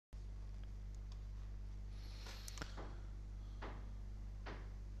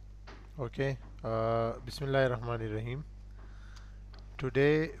Okay, Bismillahirrahmanirrahim.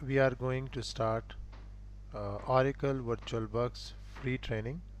 Today we are going to start Oracle VirtualBox free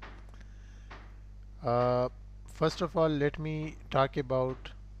training. Uh, First of all, let me talk about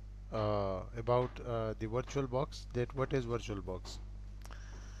the VirtualBox. That what is VirtualBox?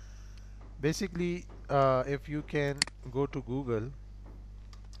 Basically, if you can go to Google,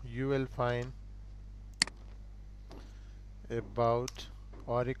 you will find about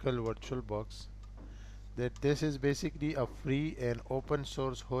Oracle VirtualBox that this is basically a free and open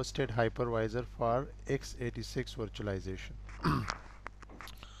source hosted hypervisor for x86 virtualization.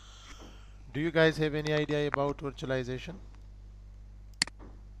 Do you guys have any idea about virtualization?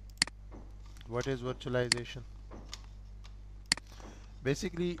 What is virtualization?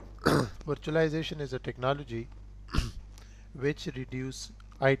 Basically, virtualization is a technology which reduce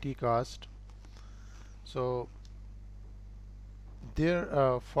IT cost. So there,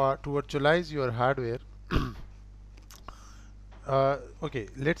 for to virtualize your hardware, okay,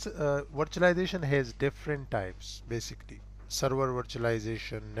 let's virtualization has different types basically. Server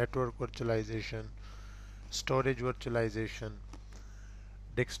virtualization, network virtualization, storage virtualization,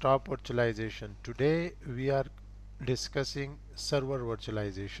 desktop virtualization. Today we are discussing server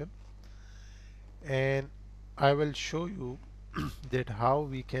virtualization, and I will show you that how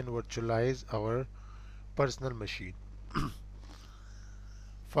we can virtualize our personal machine.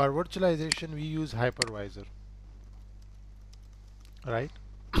 For virtualization we use hypervisor, right?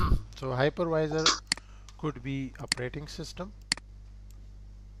 So hypervisor could be operating system,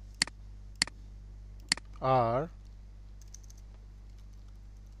 or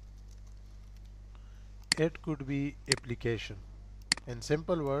it could be application. In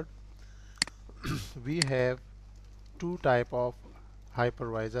simple word, we have two type of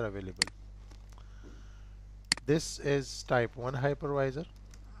hypervisor available. This is type 1 hypervisor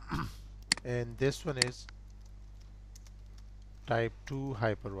and this one is type 2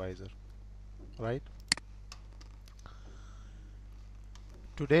 hypervisor, right?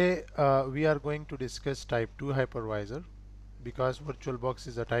 Today we are going to discuss type 2 hypervisor because VirtualBox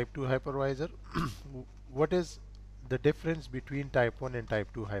is a type 2 hypervisor. What is the difference between type 1 and type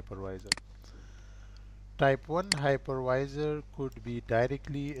 2 hypervisor? Type 1 hypervisor could be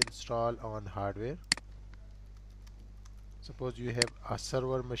directly installed on hardware. Suppose you have a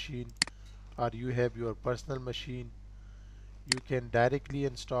server machine or you have your personal machine, you can directly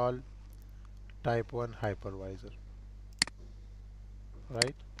install type 1 hypervisor,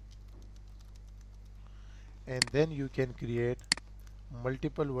 right? And then you can create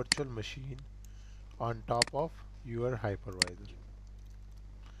multiple virtual machine on top of your hypervisor,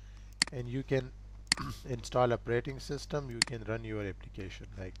 and you can install operating system, you can run your application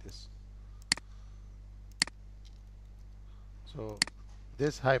like this. So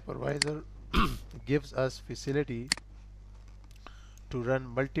this hypervisor gives us facility to run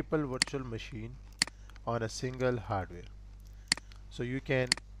multiple virtual machine on a single hardware. So you can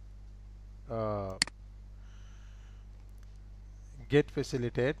uh, get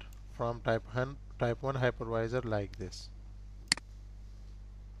facilitate from type 1 hypervisor like this.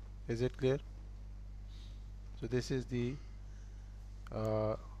 Is it clear? So this is the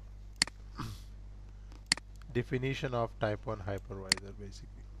uh, definition of type 1 hypervisor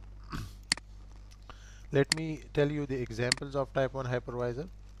basically. Let me tell you the examples of type 1 hypervisor.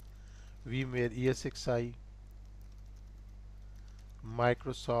 VMware ESXi,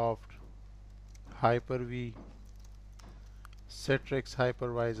 Microsoft, Hyper-V, Citrix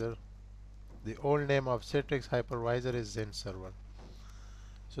hypervisor. The old name of Citrix hypervisor is Zen server.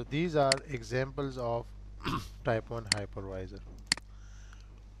 So these are examples of type 1 hypervisor.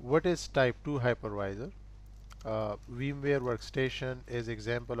 What is type 2 hypervisor? VMware Workstation is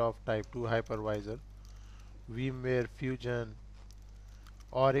example of type 2 hypervisor. VMware Fusion,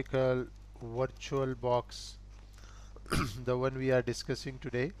 Oracle VirtualBox, the one we are discussing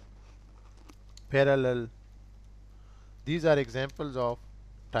today, Parallel. These are examples of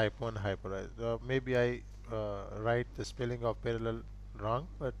type 1 hypervisor. Maybe I write the spelling of parallel wrong,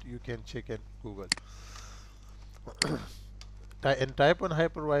 but you can check in Google. In type 1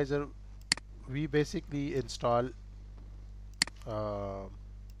 hypervisor, we basically install uh,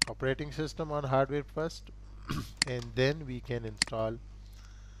 operating system on hardware first, and then we can install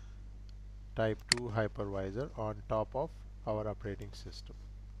type 2 hypervisor on top of our operating system.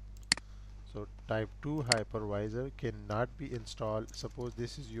 So type 2 hypervisor cannot be installed. Suppose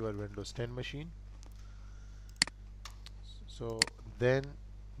this is your Windows 10 machine. So then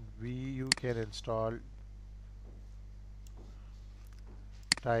you can install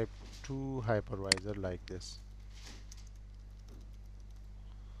type 2 hypervisor like this.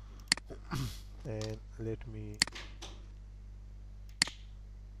 And let me,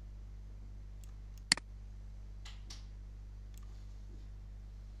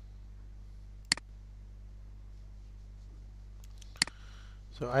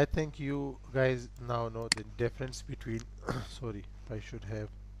 so I think you guys now know the difference between sorry, I should have.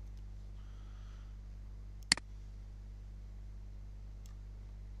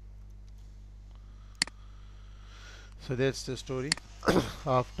 So that's the story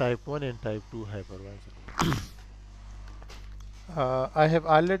of type 1 and type 2 hypervisor. I have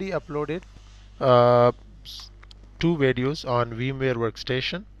already uploaded uh, two videos on VMware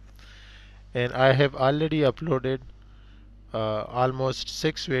Workstation, and I have already uploaded almost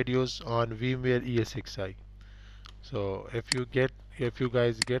six videos on VMware ESXi. So if you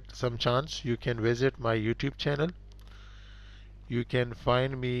guys get some chance, you can visit my YouTube channel. You can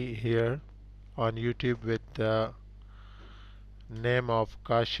find me here on YouTube with the name of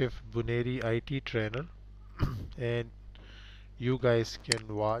Kashif Buneri IT trainer, and you guys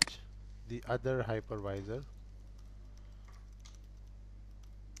can watch the other hypervisor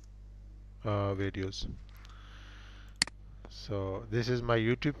videos. So this is my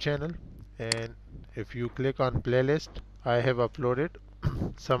YouTube channel, and if you click on playlist, I have uploaded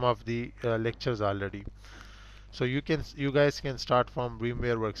some of the lectures already. So you guys can start from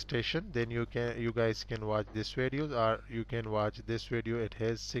VMware Workstation, then you guys can watch this video, or you can watch this video. It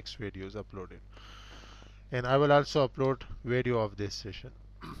has six videos uploaded, and I will also upload video of this session.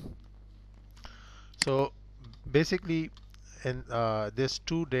 So basically, in this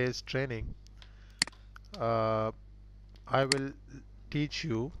 2 days training, uh, I will teach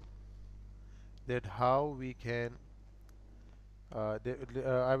you that how we can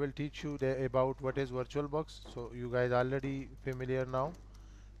I will teach you about what is VirtualBox. So you guys already familiar now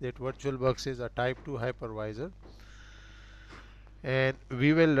that VirtualBox is a type 2 hypervisor, and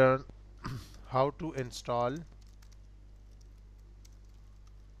we will learn how to install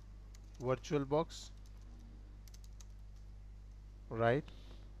VirtualBox, right?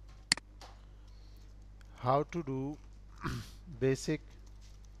 How to do basic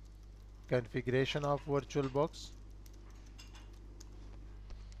configuration of VirtualBox.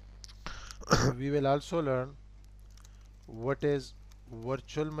 We will also learn what is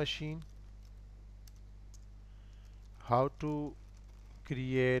virtual machine, how to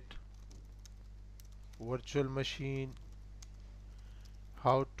create virtual machine,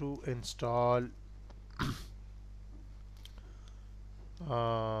 how to install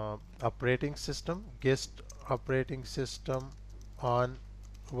operating system, guest operating system on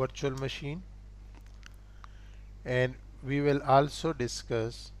virtual machine, and we will also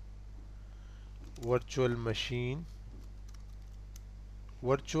discuss virtual machine,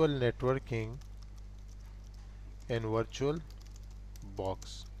 virtual networking, and virtual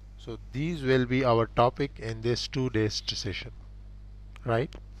box. So these will be our topic in this 2 days session,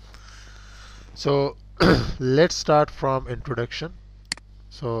 right? So let's start from introduction.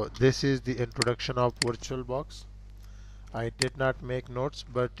 So this is the introduction of VirtualBox. I did not make notes,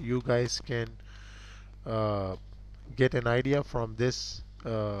 but you guys can uh, get an idea from this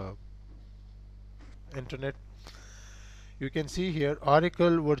internet. You can see here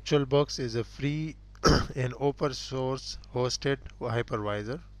Oracle VirtualBox is a free and open source hosted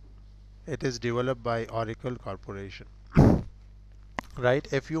hypervisor. It is developed by Oracle Corporation. Right?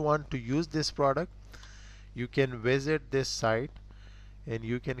 If you want to use this product, you can visit this site and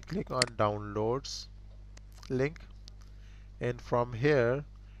you can click on downloads link, and from here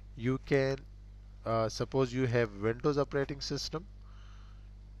you can suppose you have Windows operating system,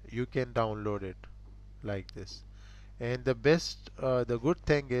 you can download it like this. And the good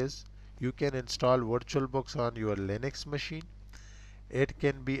thing is you can install VirtualBox on your Linux machine. It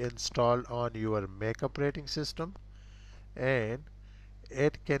can be installed on your Mac operating system, and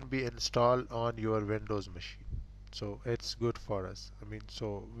it can be installed on your Windows machine. So it's good for us. I mean,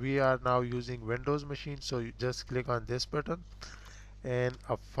 so we are now using Windows machine, so you just click on this button and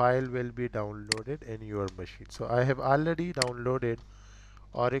a file will be downloaded in your machine. So I have already downloaded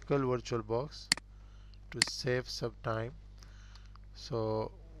Oracle VirtualBox to save some time.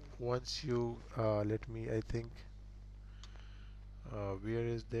 So once you let me, I think where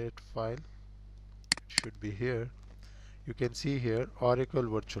is that file? It should be here. You can see here Oracle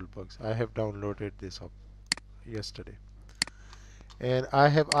VirtualBox. I have downloaded this up yesterday, and I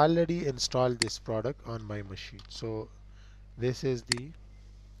have already installed this product on my machine. So this is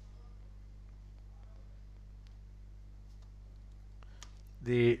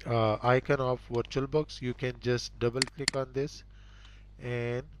the icon of VirtualBox. You can just double click on this,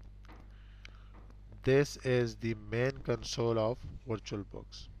 and this is the main console of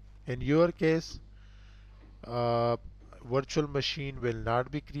VirtualBox. In your case, uh, virtual machine will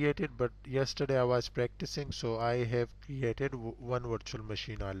not be created, but yesterday I was practicing, so I have created one virtual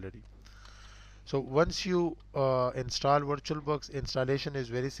machine already. So once you install VirtualBox, installation is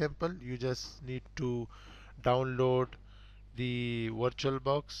very simple. You just need to download the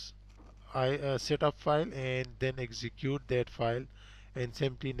VirtualBox setup file and then execute that file, and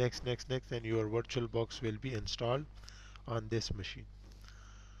simply next, and your VirtualBox will be installed on this machine.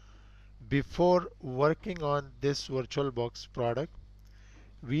 Before working on this VirtualBox product,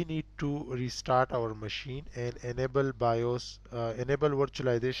 we need to restart our machine and enable BIOS, enable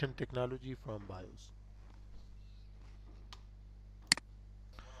virtualization technology from BIOS.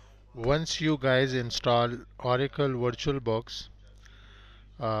 Once you guys install Oracle VirtualBox,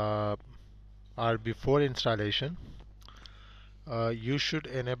 uh, or before installation, you should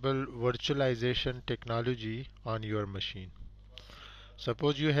enable virtualization technology on your machine.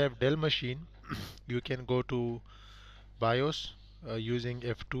 Suppose you have Dell machine, you can go to BIOS using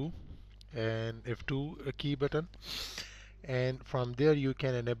F2 and F2 key button, and from there you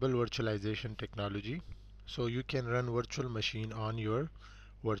can enable virtualization technology, so you can run virtual machine on your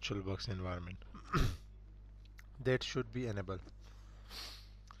VirtualBox environment. That should be enabled.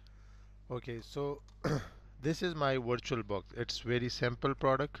 Okay, so this is my VirtualBox. It's very simple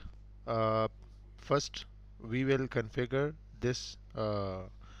product. uh, First we will configure this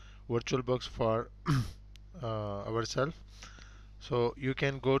VirtualBox for ourselves. So you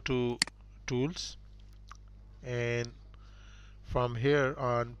can go to tools, and from here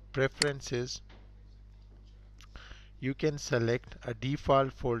on preferences you can select a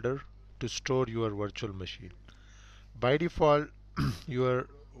default folder to store your virtual machine. By default your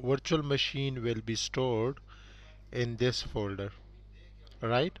virtual machine will be stored in this folder,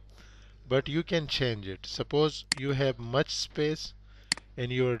 right? But you can change it. Suppose you have much space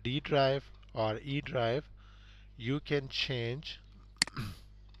in your D drive or E drive, you can change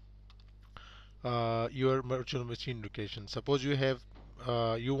your virtual machine location. Suppose you have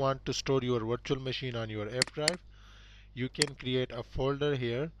you want to store your virtual machine on your F drive, you can create a folder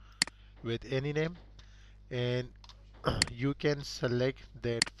here with any name, and you can select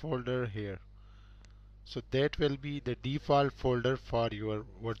that folder here. So that will be the default folder for your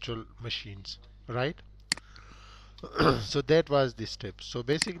virtual machines, right? So that was the step. So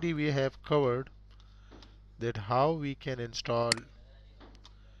basically we have covered that how we can install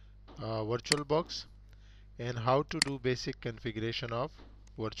VirtualBox and how to do basic configuration of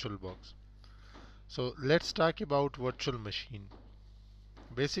VirtualBox. So let's talk about virtual machine.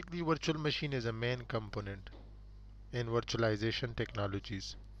 Basically virtual machine is a main component in virtualization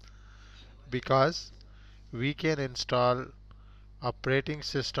technologies, because we can install operating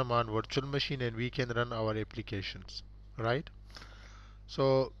system on virtual machine and we can run our applications, right?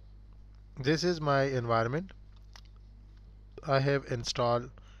 So this is my environment. I have installed,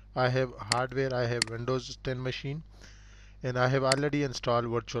 I have hardware, I have Windows 10 machine, and I have already installed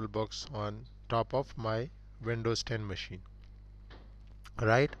VirtualBox on top of my Windows 10 machine,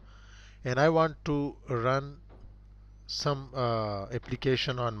 right? And I want to run some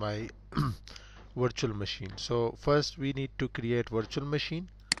application on my virtual machine. So first we need to create virtual machine.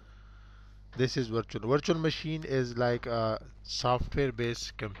 This is virtual machine is like a software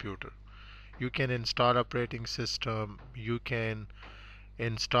based computer. You can install operating system, you can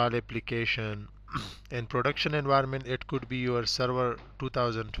install application. In production environment it could be your server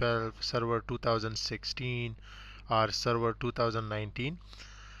 2012, server 2016, or server 2019.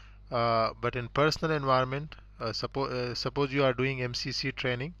 But in personal environment, suppose you are doing MCC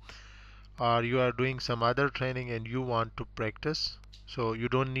training, or you are doing some other training and you want to practice, so you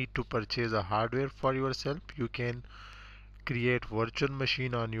don't need to purchase a hardware for yourself. You can create virtual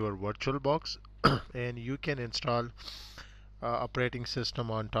machine on your VirtualBox and you can install operating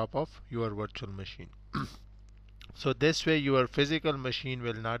system on top of your virtual machine. So this way your physical machine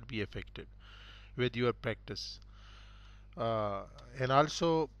will not be affected with your practice. uh, and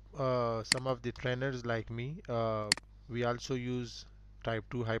also some of the trainers like me, we also use type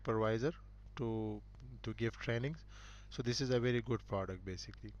 2 hypervisor to give trainings. So this is a very good product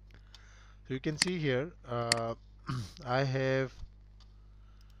basically. So you can see here, I have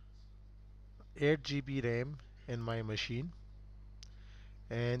 8 GB RAM in my machine,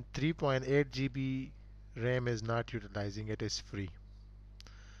 and 3.8 GB RAM is not utilizing, it is free.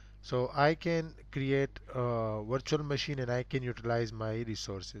 So I can create a virtual machine and I can utilize my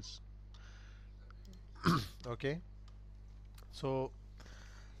resources. Okay, so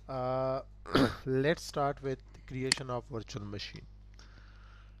uh, let's start with creation of virtual machine.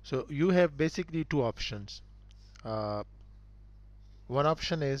 So you have basically two options. uh, One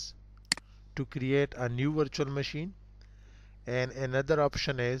option is to create a new virtual machine, and another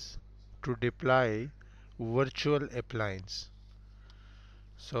option is to deploy virtual appliance.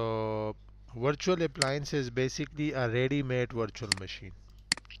 So virtual appliance is basically a ready-made virtual machine,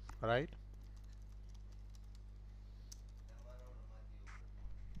 right?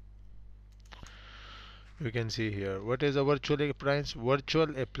 You can see here. What is a virtual appliance?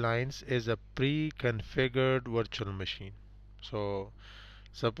 Virtual appliance is a pre-configured virtual machine. So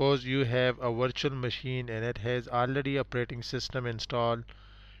suppose you have a virtual machine and it has already operating system installed.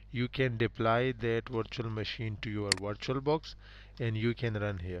 You can deploy that virtual machine to your VirtualBox and you can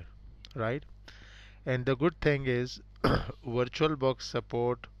run here, right? And the good thing is VirtualBox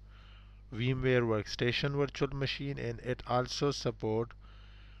support VMware Workstation virtual machine, and it also support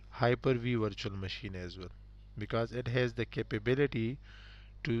Hyper-V virtual machine as well, because it has the capability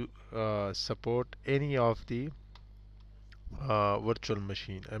to support any of the virtual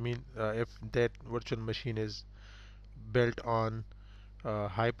machine. I mean, if that virtual machine is built on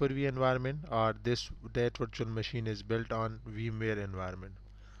Hyper-V environment, or that virtual machine is built on VMware environment.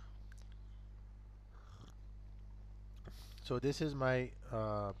 So this is my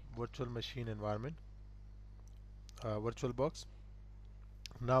virtual machine environment, VirtualBox.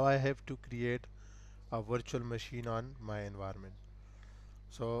 Now I have to create a virtual machine on my environment.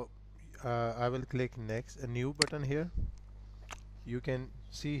 So I will click next, a new button here. You can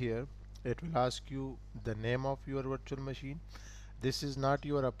see here it will ask you the name of your virtual machine. This is not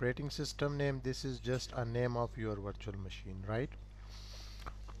your operating system name, this is just a name of your virtual machine, right?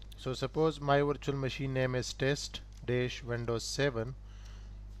 So suppose my virtual machine name is test-windows 7.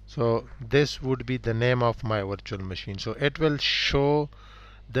 So this would be the name of my virtual machine. So it will show,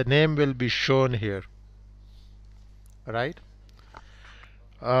 the name will be shown here, right?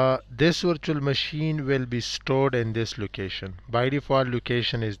 This virtual machine will be stored in this location. By default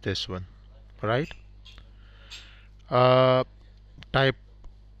location is this one, right? Uh, type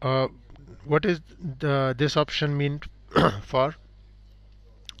what is this option mean for?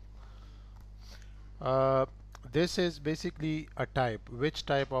 Uh, this is basically a type, which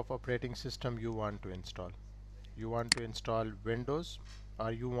type of operating system you want to install. You want to install Windows,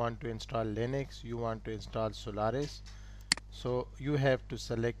 or you want to install Linux, you want to install Solaris. So you have to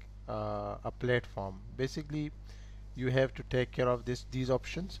select a platform. Basically you have to take care of these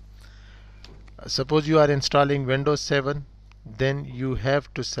options. Suppose you are installing Windows 7, then you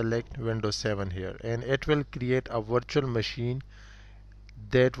have to select Windows 7 here, and it will create a virtual machine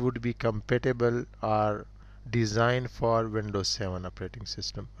that would be compatible or designed for Windows 7 operating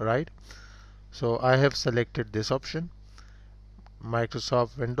system, right? So I have selected this option,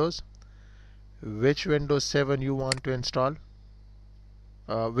 Microsoft Windows. Which Windows 7 you want to install,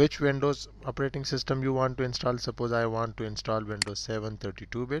 which Windows operating system you want to install. Suppose I want to install Windows 7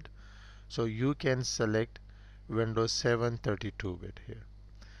 32-bit, so you can select Windows 7 32-bit here.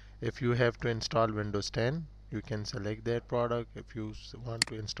 If you have to install Windows 10, you can select that product. If you want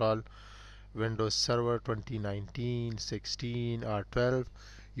to install Windows Server 2019, 16 or 12,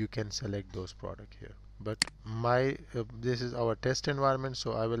 you can select those product here. But my this is our test environment,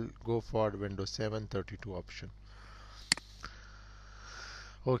 so I will go for Windows 7 32 option.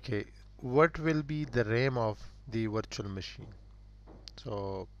 Okay, what will be the RAM of the virtual machine?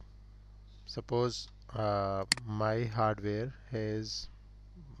 So suppose my hardware has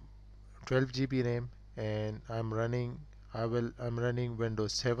 12 GB RAM and I'm running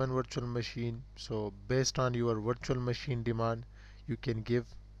Windows 7 virtual machine. So based on your virtual machine demand, you can give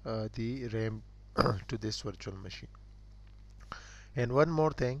the RAM to this virtual machine. And one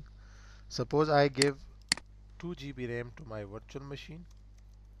more thing, suppose I give 2 GB RAM to my virtual machine,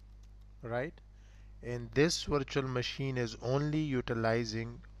 right? And this virtual machine is only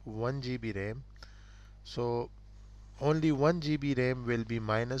utilizing 1 GB RAM. So only 1 GB RAM will be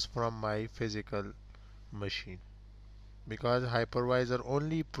minus from my physical machine, because hypervisor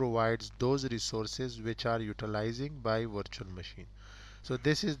only provides those resources which are utilizing by virtual machine. So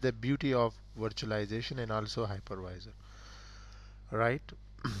this is the beauty of virtualization and also hypervisor, right?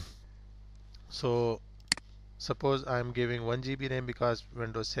 So suppose I'm giving 1 GB RAM because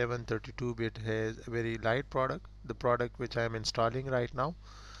Windows 7 32-bit has a very light product. The product which I am installing right now,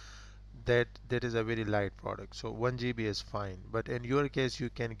 that is a very light product. So 1 GB is fine. But in your case,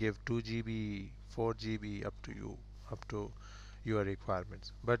 you can give 2 GB, 4 GB, up to you, up to your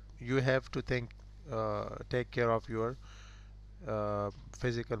requirements. But you have to take care of your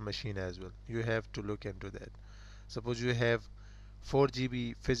physical machine as well. You have to look into that. Suppose you have 4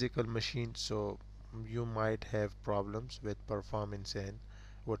 GB physical machine, so you might have problems with performance and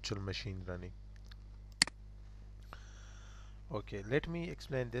virtual machine running. Okay, let me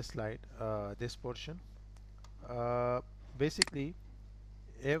explain this slide, this portion. Uh, Basically,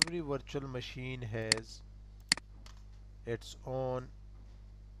 every virtual machine has its own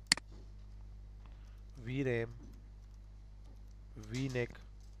VRAM, VNIC,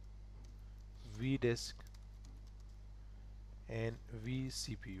 VDisk, and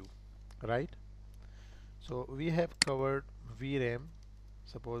vCPU, right? So we have covered VRAM.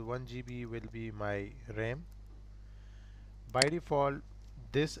 Suppose 1 GB will be my RAM. By default,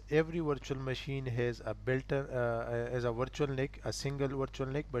 this every virtual machine has a built-in as a virtual NIC, a single virtual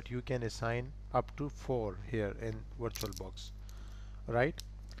NIC, but you can assign up to 4 here in VirtualBox, right?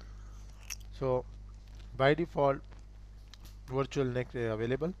 So by default, virtual NIC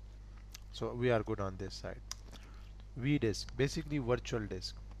available. So we are good on this side. VDisk, basically virtual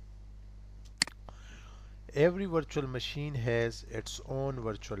disk. Every virtual machine has its own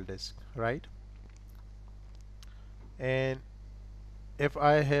virtual disk, right? And if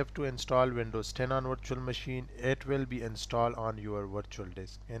I have to install Windows 10 on virtual machine, it will be installed on your virtual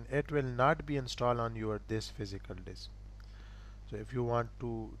disk and it will not be installed on your this physical disk. So if you want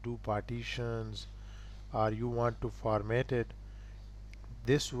to do partitions or you want to format it,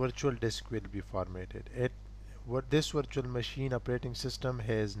 this virtual disk will be formatted. What this virtual machine operating system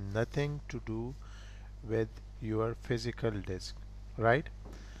has nothing to do with your physical disk, right?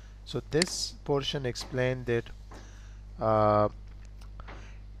 So this portion explained that uh,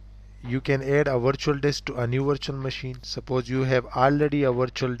 you can add a virtual disk to a new virtual machine. Suppose you have already a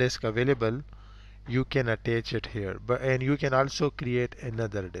virtual disk available, you can attach it here, but and you can also create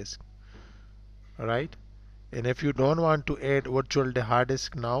another disk, right? And if you don't want to add virtual hard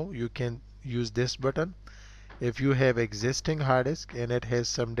disk now, you can use this button. If you have existing hard disk and it has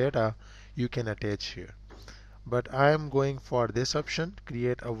some data, you can attach here. But I am going for this option,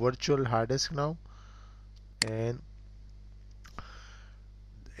 create a virtual hard disk now, and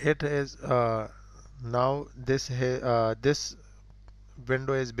it is now this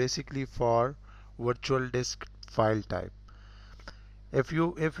window is basically for virtual disk file type. If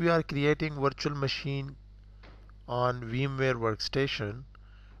we are creating virtual machine on VMware workstation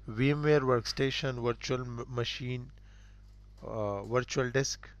virtual machine virtual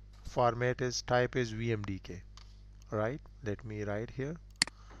disk format is type is VMDK, right? Let me write here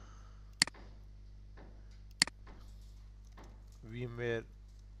VMware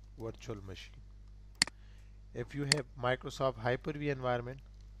virtual machine. If you have Microsoft Hyper-V environment,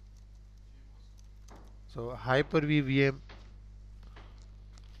 so Hyper-V VM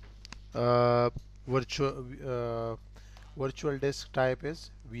uh, virtual virtual disk type is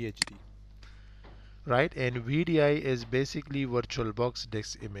VHD, right? And VDI is basically VirtualBox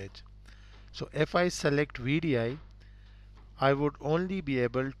disk image. So if I select VDI, I would only be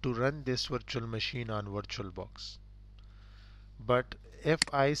able to run this virtual machine on VirtualBox. But if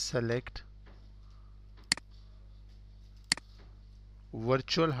I select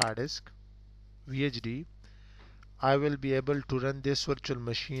virtual hard disk VHD, I will be able to run this virtual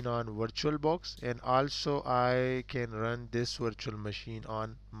machine on VirtualBox, and also I can run this virtual machine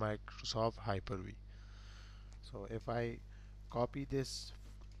on Microsoft Hyper-V. So if I copy this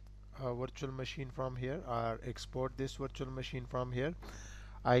virtual machine from here or export this virtual machine from here,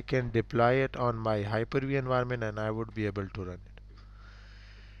 I can deploy it on my Hyper-V environment and I would be able to run it.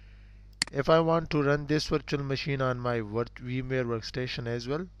 If I want to run this virtual machine on my VMware workstation as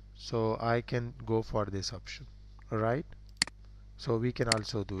well, so I can go for this option, alright? So we can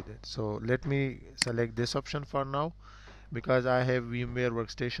also do that. So let me select this option for now because I have VMware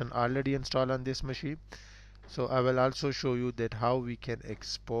workstation already installed on this machine. So I will also show you that how we can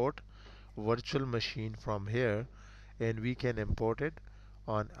export virtual machine from here and we can import it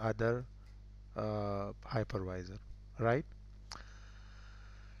on other hypervisor, right?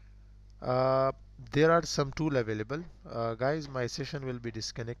 uh, there are some tool available. Guys, my session will be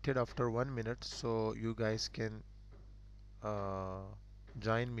disconnected after 1 minute, so you guys can uh,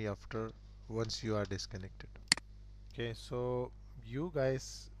 join me after once you are disconnected. Okay, so you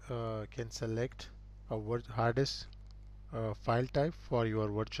guys can select a hardest file type for your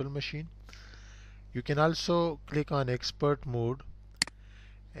virtual machine. You can also click on expert mode,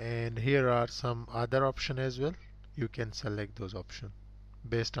 and here are some other options as well. You can select those options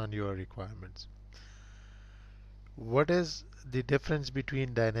based on your requirements. What is the difference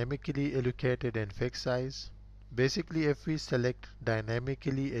between dynamically allocated and fixed size? Basically, if we select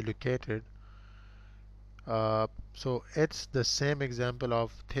dynamically allocated, so it's the same example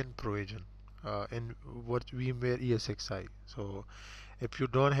of thin provision in what VMware ESXi. So if you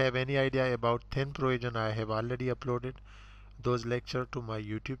don't have any idea about thin provision, I have already uploaded those lectures to my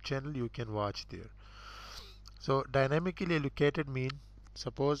YouTube channel. You can watch there. So dynamically allocated mean,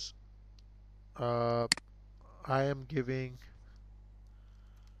 suppose I am giving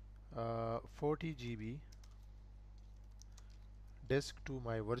 40 GB disk to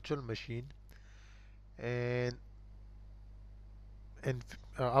my virtual machine, and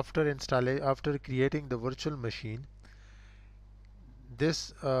after creating the virtual machine,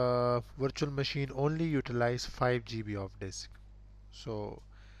 this virtual machine only utilize 5 GB of disk. So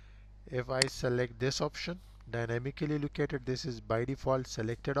if I select this option, dynamically located, this is by default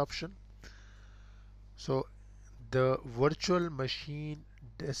selected option. So the virtual machine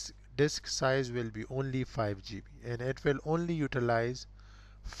disk size will be only 5 GB, and it will only utilize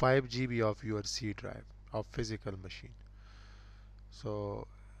 5 GB of your C drive of physical machine. So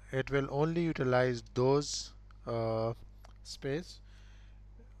it will only utilize those space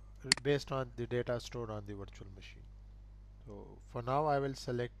based on the data stored on the virtual machine. So for now I will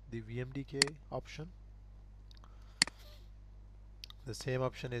select the VMDK option. The same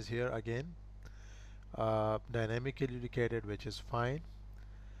option is here again, dynamically indicated, which is fine.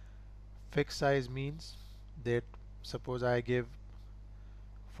 Fixed size means that suppose I give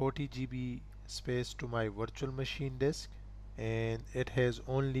 40 GB space to my virtual machine disk and it has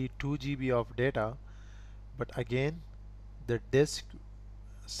only 2 GB of data, but again the disk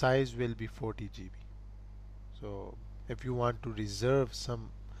size will be 40 GB. So if you want to reserve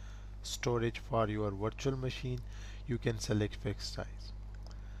some storage for your virtual machine, you can select fixed size.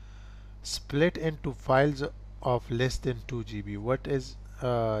 Split into files of less than 2 GB. What is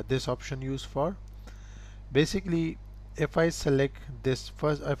this option used for? Basically, if I select this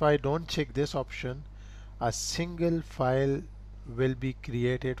first, if I don't check this option, a single file will be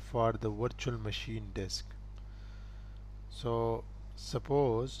created for the virtual machine disk. So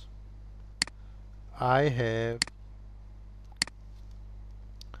suppose I have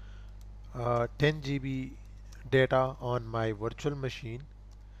 10 GB data on my virtual machine,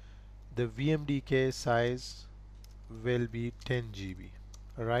 the VMDK size will be 10 GB,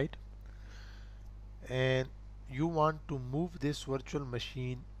 right? And you want to move this virtual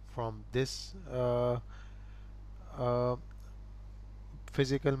machine from this uh,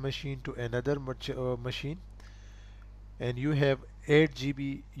 physical machine to another machine, and you have 8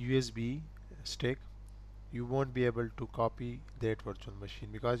 GB USB stick, you won't be able to copy that virtual machine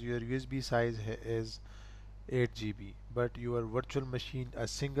because your USB size is 8 GB, but your virtual machine, a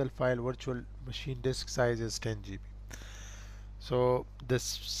single file virtual machine disk size is 10 GB. So the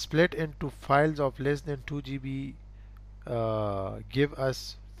split into files of less than 2 GB give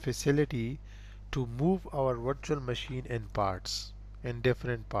us facility to move our virtual machine in parts, in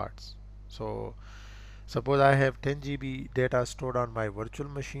different parts. So suppose I have 10 GB data stored on my virtual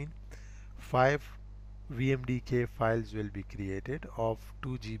machine, 5 VMDK files will be created of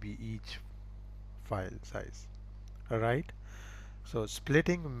 2 GB each file size. Alright, so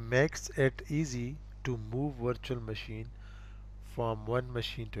splitting makes it easy to move virtual machine from one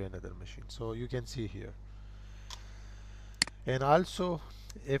machine to another machine. So you can see here. And also,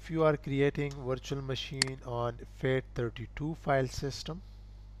 if you are creating virtual machine on FAT32 file system,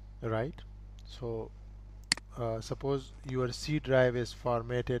 right? So suppose your C drive is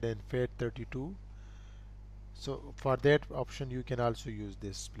formatted in FAT32. So for that option, you can also use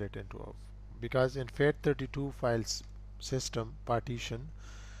this split into off, because in FAT32 files system partition,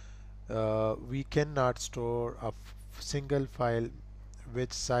 we cannot store a single file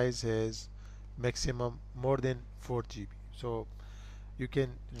which size is maximum more than 4 GB. So you can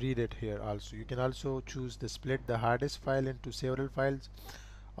read it here also. You can also choose the split the hardest file into several files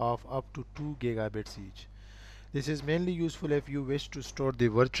of up to 2 gigabits each. This is mainly useful if you wish to store the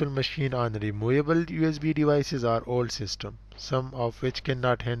virtual machine on removable USB devices or old system, some of which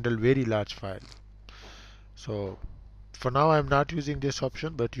cannot handle very large files. So for now I'm not using this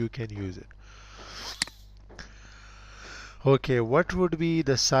option, but you can use it. Okay, what would be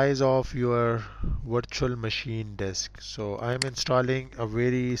the size of your virtual machine disk? So I'm installing a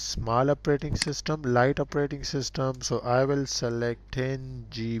very small operating system, light operating system, so I will select 10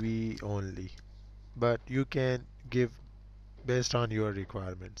 GB only, but you can give based on your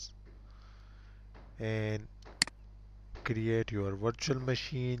requirements and create your virtual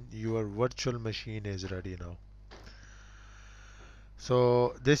machine. Your virtual machine is ready now.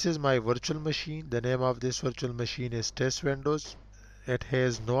 So this is my virtual machine. The name of this virtual machine is test windows. It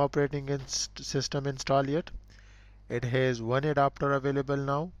has no operating system installed yet. It has one adapter available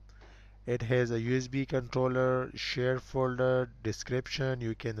now. It has a USB controller, share folder, description.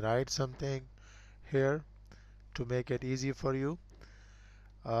 You can write something here to make it easy for you.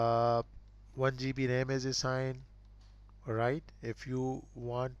 uh, 1 GB RAM is assigned. Right, if you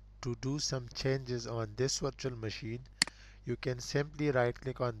want to do some changes on this virtual machine, you can simply right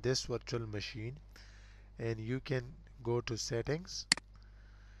click on this virtual machine and you can go to settings,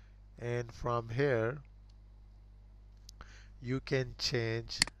 and from here you can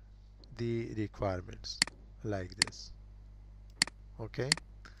change the requirements like this. Okay,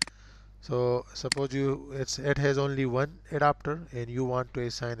 so suppose it has only one adapter and you want to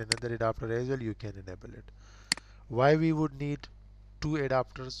assign another adapter as well, you can enable it. Why we would need two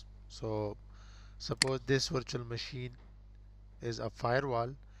adapters? So suppose this virtual machine is a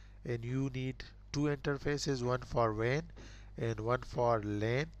firewall and you need two interfaces, one for WAN and one for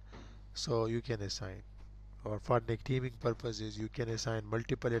LAN, so you can assign, or for teaming purposes you can assign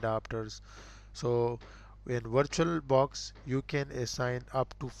multiple adapters. So in VirtualBox you can assign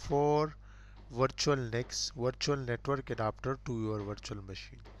up to 4 virtual NICs, virtual network adapter, to your virtual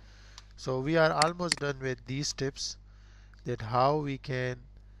machine. So we are almost done with these tips, that how we can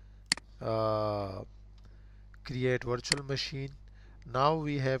uh, create virtual machine. Now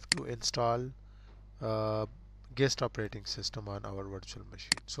we have to install uh, guest operating system on our virtual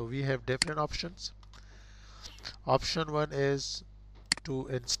machine. So we have different options. Option 1 is to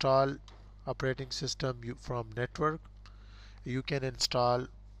install operating system from network. You can install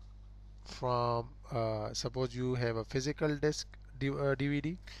from suppose you have a physical disk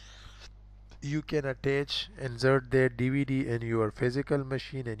DVD, you can attach, insert that DVD in your physical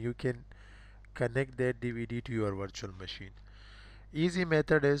machine, and you can connect that DVD to your virtual machine. Easy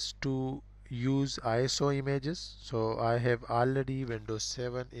method is to use ISO images. So I have already Windows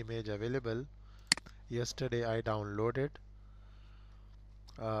 7 image available. Yesterday I downloaded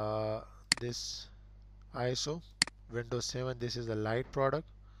uh, this ISO Windows 7. This is a light product,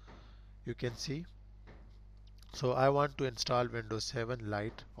 you can see. So I want to install Windows 7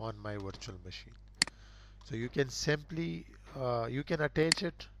 Lite on my virtual machine. So you can simply you can attach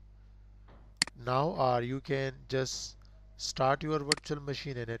it now, or you can just start your virtual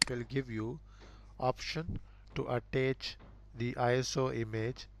machine and it will give you option to attach the ISO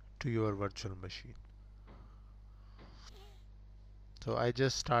image to your virtual machine. So I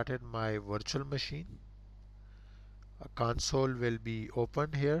just started my virtual machine. A console will be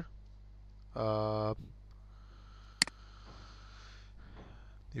opened here. Uh,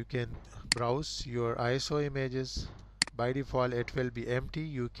 you can browse your ISO images. By default it will be empty,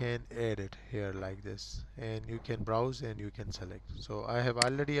 you can add it here like this, and you can browse and you can select. So I have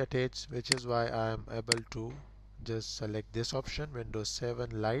already attached, which is why I am able to just select this option, Windows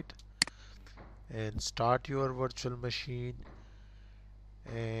 7 Lite, and start your virtual machine,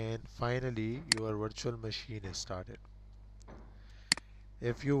 and finally your virtual machine is started.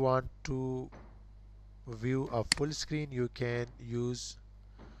 If you want to view a full screen, you can use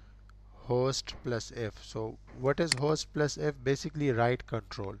host plus F. So what is host plus F? Basically right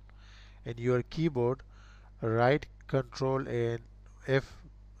control, and your keyboard right control and F,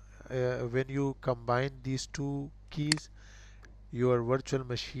 when you combine these two keys, your virtual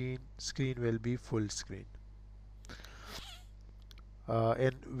machine screen will be full screen.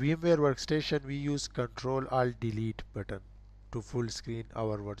 In VMware Workstation we use Control Alt Delete button to full screen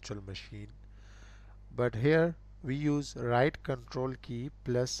our virtual machine, but here we use right control key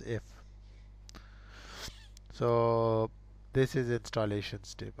plus F. So this is installation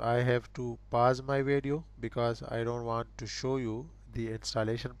step. I have to pause my video because I don't want to show you the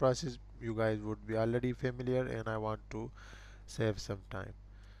installation process. You guys would be already familiar and I want to save some time.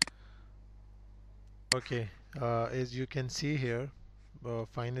 Okay, as you can see here,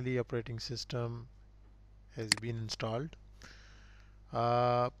 finally operating system has been installed.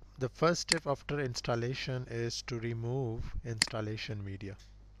 The first step after installation is to remove installation media,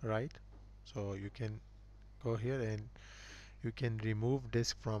 right? So you can go here and you can remove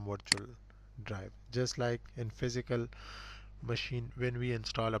disk from virtual drive, just like in physical machine. When we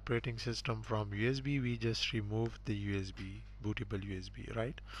install operating system from USB, we just remove the USB, bootable USB,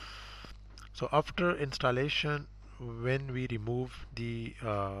 right? So after installation, when we remove the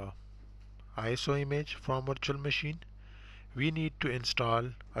ISO image from virtual machine, we need to install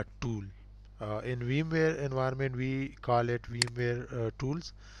a tool. In VMware environment we call it VMware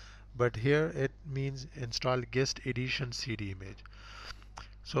tools, but here it means install guest edition CD image.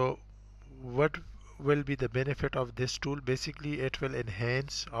 So what will be the benefit of this tool? Basically it will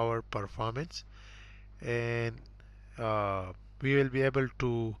enhance our performance, and we will be able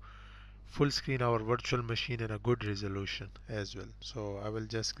to full screen our virtual machine in a good resolution as well. So I will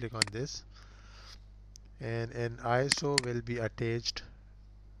just click on this, and an ISO will be attached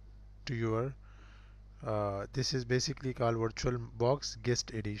to your this is basically called VirtualBox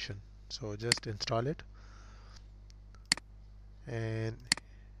Guest Edition. So just install it, and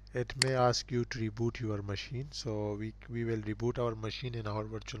it may ask you to reboot your machine. So we will reboot our machine and our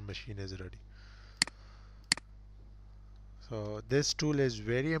virtual machine is ready. So this tool is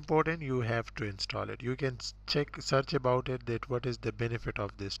very important. You have to install it. You can search about it, that what is the benefit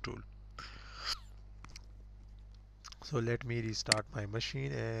of this tool. So let me restart my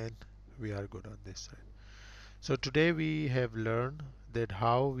machine and we are good on this side. So today we have learned that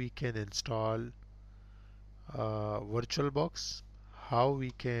how we can install VirtualBox, how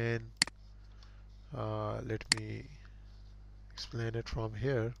we can let me explain it from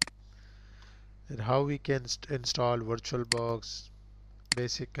here, that how we can install VirtualBox,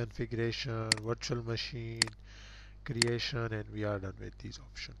 basic configuration, virtual machine creation, and we are done with these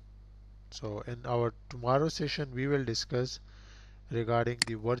options. So in our tomorrow session we will discuss regarding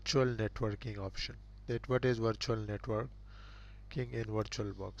the virtual networking option, that what is virtual networking in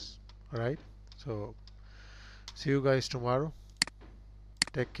VirtualBox. Alright, so see you guys tomorrow.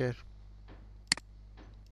 Take care.